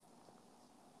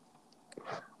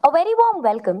A very warm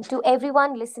welcome to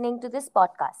everyone listening to this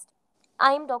podcast.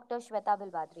 I am Dr. Shweta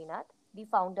Bilbadrinath, the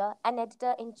founder and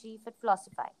editor in chief at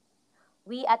Flossify.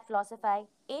 We at Flossify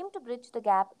aim to bridge the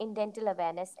gap in dental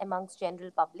awareness amongst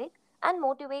general public and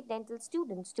motivate dental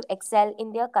students to excel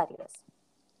in their careers.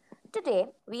 Today,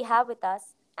 we have with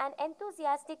us an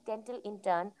enthusiastic dental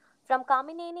intern from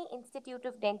Kamineni Institute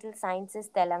of Dental Sciences,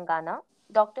 Telangana,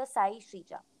 Dr. Sai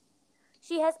Sreeja.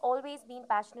 She has always been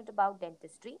passionate about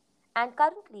dentistry and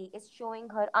currently is showing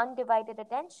her undivided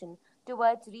attention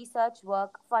towards research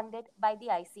work funded by the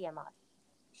ICMR.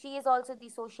 She is also the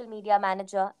social media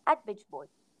manager at Bitchbowl.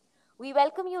 We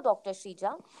welcome you, Dr.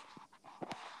 Shrija.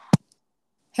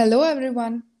 Hello,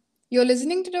 everyone. You're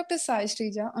listening to Dr. Sai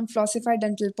Sreeja on Flossify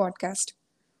Dental Podcast.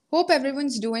 Hope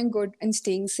everyone's doing good and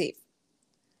staying safe.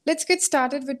 Let's get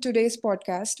started with today's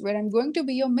podcast, where I'm going to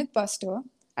be your mythbuster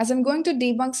as I'm going to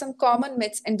debunk some common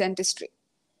myths in dentistry.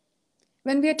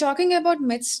 When we are talking about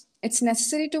myths, it's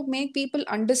necessary to make people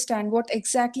understand what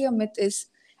exactly a myth is,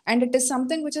 and it is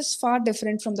something which is far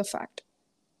different from the fact.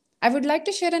 I would like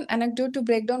to share an anecdote to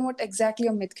break down what exactly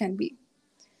a myth can be.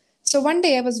 So one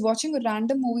day I was watching a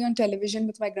random movie on television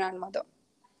with my grandmother,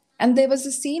 and there was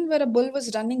a scene where a bull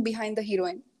was running behind the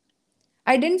heroine.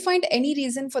 I didn't find any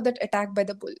reason for that attack by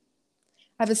the bull.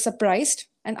 I was surprised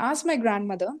and asked my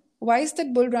grandmother, why is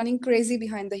that bull running crazy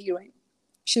behind the heroine?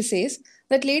 She says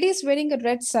that lady is wearing a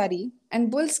red sari and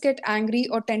bulls get angry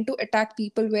or tend to attack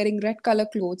people wearing red color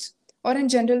clothes or in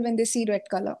general when they see red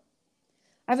color.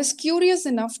 I was curious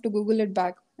enough to Google it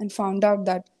back and found out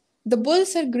that the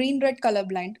bulls are green red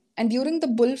colorblind, and during the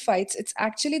bull fights, it's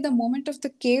actually the movement of the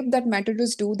cape that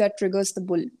matadors do that triggers the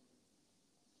bull.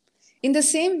 In the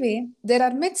same way, there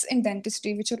are myths in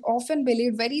dentistry which are often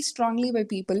believed very strongly by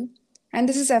people, and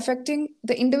this is affecting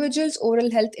the individual's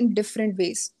oral health in different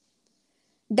ways.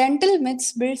 Dental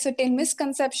myths build certain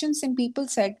misconceptions in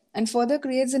people's head and further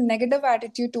creates a negative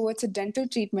attitude towards a dental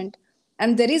treatment,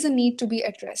 and there is a need to be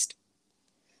addressed.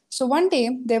 So one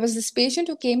day, there was this patient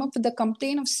who came up with a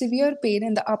complaint of severe pain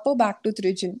in the upper back tooth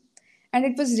region, and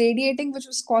it was radiating, which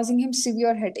was causing him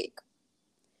severe headache.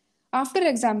 After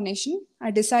examination,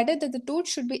 I decided that the tooth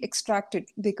should be extracted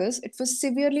because it was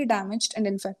severely damaged and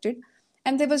infected,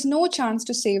 and there was no chance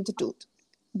to save the tooth.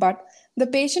 But the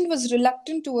patient was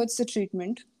reluctant towards the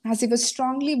treatment as he was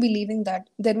strongly believing that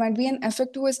there might be an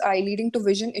effect to his eye leading to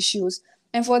vision issues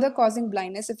and further causing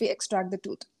blindness if we extract the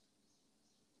tooth.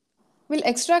 Will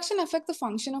extraction affect the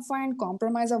function of eye and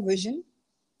compromise our vision?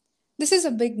 This is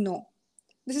a big no.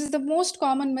 This is the most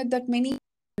common myth that many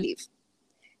believe.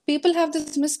 People have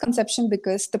this misconception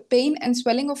because the pain and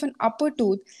swelling of an upper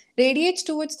tooth radiates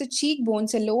towards the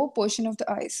cheekbones and lower portion of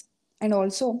the eyes. And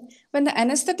also, when the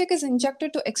anesthetic is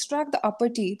injected to extract the upper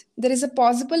teeth, there is a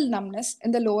possible numbness in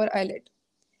the lower eyelid.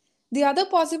 The other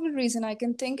possible reason I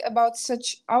can think about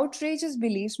such outrageous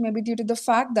beliefs may be due to the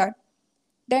fact that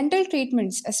dental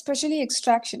treatments, especially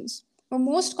extractions, were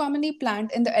most commonly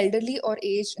planned in the elderly or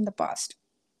aged in the past.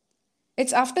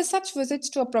 It's after such visits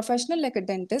to a professional like a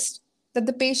dentist that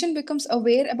the patient becomes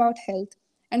aware about health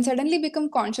and suddenly become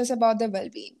conscious about their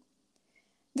well-being.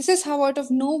 This is how out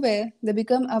of nowhere they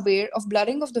become aware of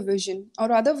blurring of the vision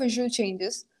or other visual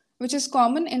changes, which is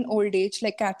common in old age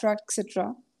like cataract,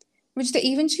 etc., which they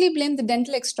eventually blame the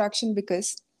dental extraction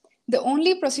because the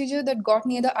only procedure that got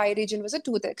near the eye region was a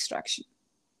tooth extraction.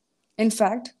 In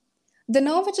fact, the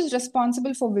nerve which is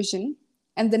responsible for vision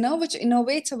and the nerve which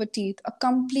innervates our teeth are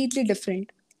completely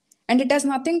different, and it has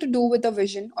nothing to do with the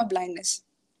vision or blindness.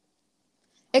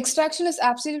 Extraction is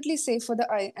absolutely safe for the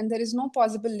eye, and there is no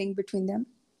possible link between them.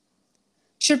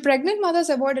 Should pregnant mothers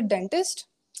avoid a dentist?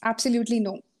 Absolutely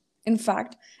no. In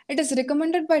fact, it is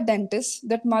recommended by dentists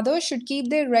that mothers should keep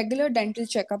their regular dental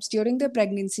checkups during their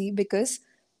pregnancy because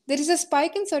there is a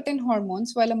spike in certain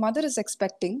hormones while a mother is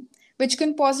expecting, which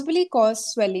can possibly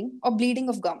cause swelling or bleeding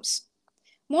of gums.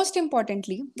 Most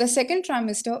importantly, the second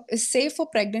trimester is safe for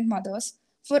pregnant mothers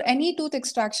for any tooth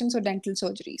extractions or dental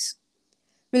surgeries.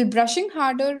 Will brushing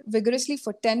harder vigorously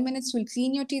for 10 minutes will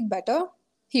clean your teeth better?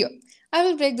 Here, I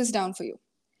will break this down for you.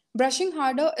 Brushing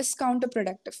harder is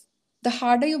counterproductive. The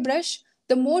harder you brush,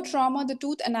 the more trauma the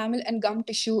tooth enamel and gum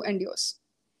tissue endures.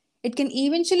 It can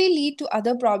eventually lead to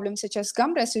other problems such as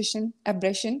gum recession,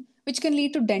 abrasion, which can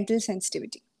lead to dental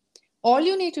sensitivity. All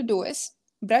you need to do is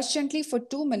brush gently for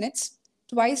 2 minutes,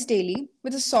 twice daily,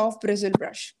 with a soft bristle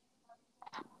brush.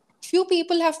 Few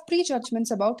people have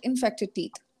prejudgments about infected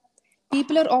teeth.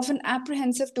 People are often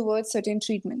apprehensive towards certain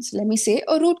treatments. Let me say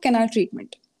a root canal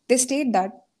treatment. They state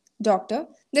that, doctor,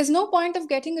 there's no point of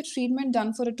getting a treatment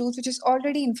done for a tooth which is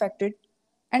already infected,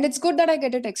 and it's good that I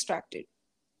get it extracted.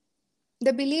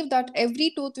 They believe that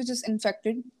every tooth which is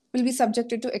infected will be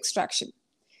subjected to extraction.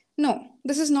 No,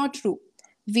 this is not true.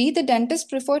 We, the dentists,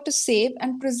 prefer to save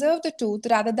and preserve the tooth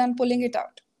rather than pulling it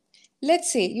out.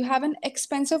 Let's say you have an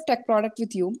expensive tech product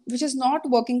with you which is not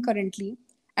working currently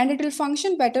and it will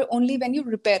function better only when you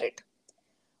repair it.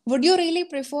 Would you really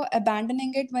prefer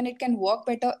abandoning it when it can work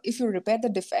better if you repair the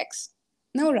defects?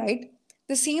 No, right?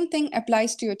 The same thing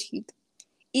applies to your teeth.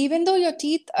 Even though your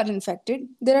teeth are infected,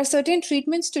 there are certain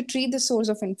treatments to treat the source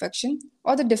of infection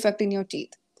or the defect in your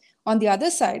teeth. On the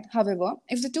other side, however,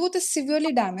 if the tooth is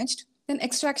severely damaged, then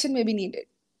extraction may be needed.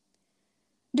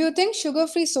 Do you think sugar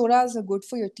free sodas are good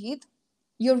for your teeth?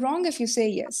 You're wrong if you say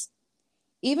yes.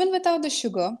 Even without the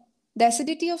sugar, the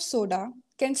acidity of soda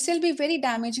can still be very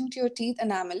damaging to your teeth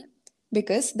enamel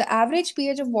because the average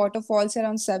pH of water falls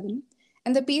around 7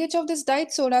 and the pH of this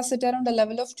diet soda sit around a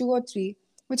level of 2 or 3,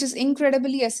 which is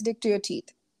incredibly acidic to your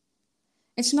teeth.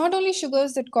 It's not only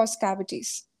sugars that cause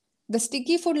cavities. The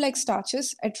sticky food like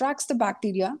starches attracts the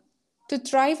bacteria to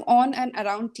thrive on and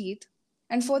around teeth,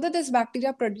 and further this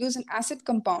bacteria produce an acid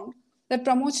compound that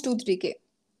promotes tooth decay.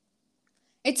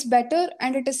 It's better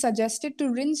and it is suggested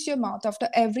to rinse your mouth after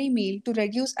every meal to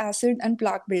reduce acid and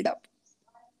plaque buildup.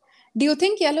 Do you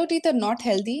think yellow teeth are not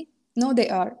healthy? No, they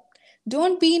are.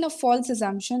 Don't be in a false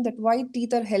assumption that white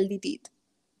teeth are healthy teeth.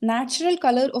 Natural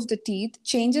color of the teeth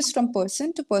changes from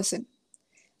person to person.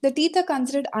 The teeth are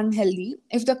considered unhealthy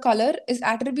if the color is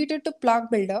attributed to plaque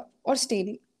buildup or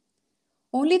staining.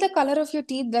 Only the color of your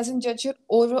teeth doesn't judge your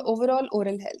overall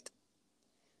oral health.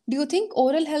 Do you think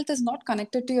oral health is not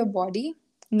connected to your body?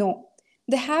 No.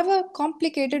 They have a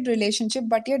complicated relationship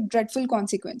but yet dreadful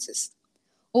consequences.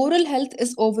 Oral health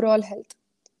is overall health.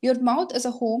 Your mouth is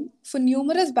a home for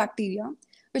numerous bacteria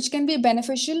which can be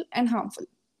beneficial and harmful.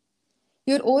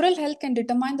 Your oral health can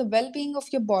determine the well being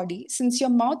of your body since your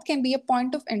mouth can be a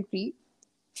point of entry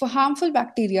for harmful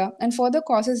bacteria and further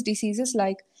causes diseases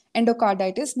like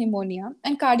endocarditis, pneumonia,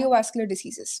 and cardiovascular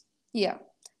diseases. Yeah,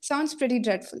 sounds pretty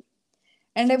dreadful.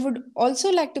 And I would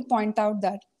also like to point out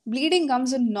that bleeding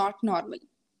gums are not normal.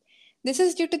 This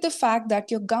is due to the fact that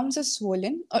your gums are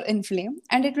swollen or inflamed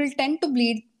and it will tend to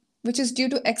bleed, which is due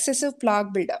to excessive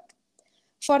plaque buildup.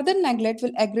 Further neglect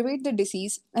will aggravate the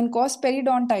disease and cause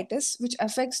periodontitis, which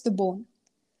affects the bone.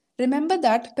 Remember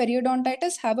that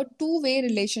periodontitis have a two-way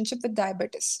relationship with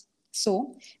diabetes.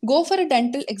 So, go for a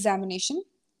dental examination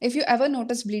if you ever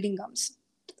notice bleeding gums.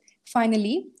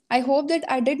 Finally, I hope that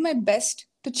I did my best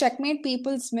to checkmate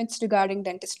people's myths regarding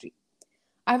dentistry.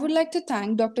 I would like to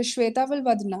thank Dr. Shweta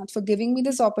Valvadnath for giving me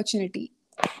this opportunity,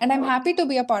 and I'm happy to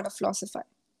be a part of Flossify.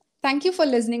 Thank you for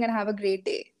listening and have a great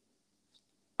day.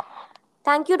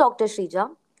 Thank you, Dr. Sreeja.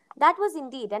 That was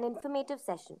indeed an informative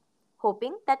session.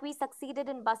 Hoping that we succeeded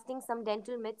in busting some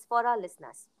dental myths for our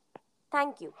listeners.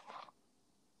 Thank you.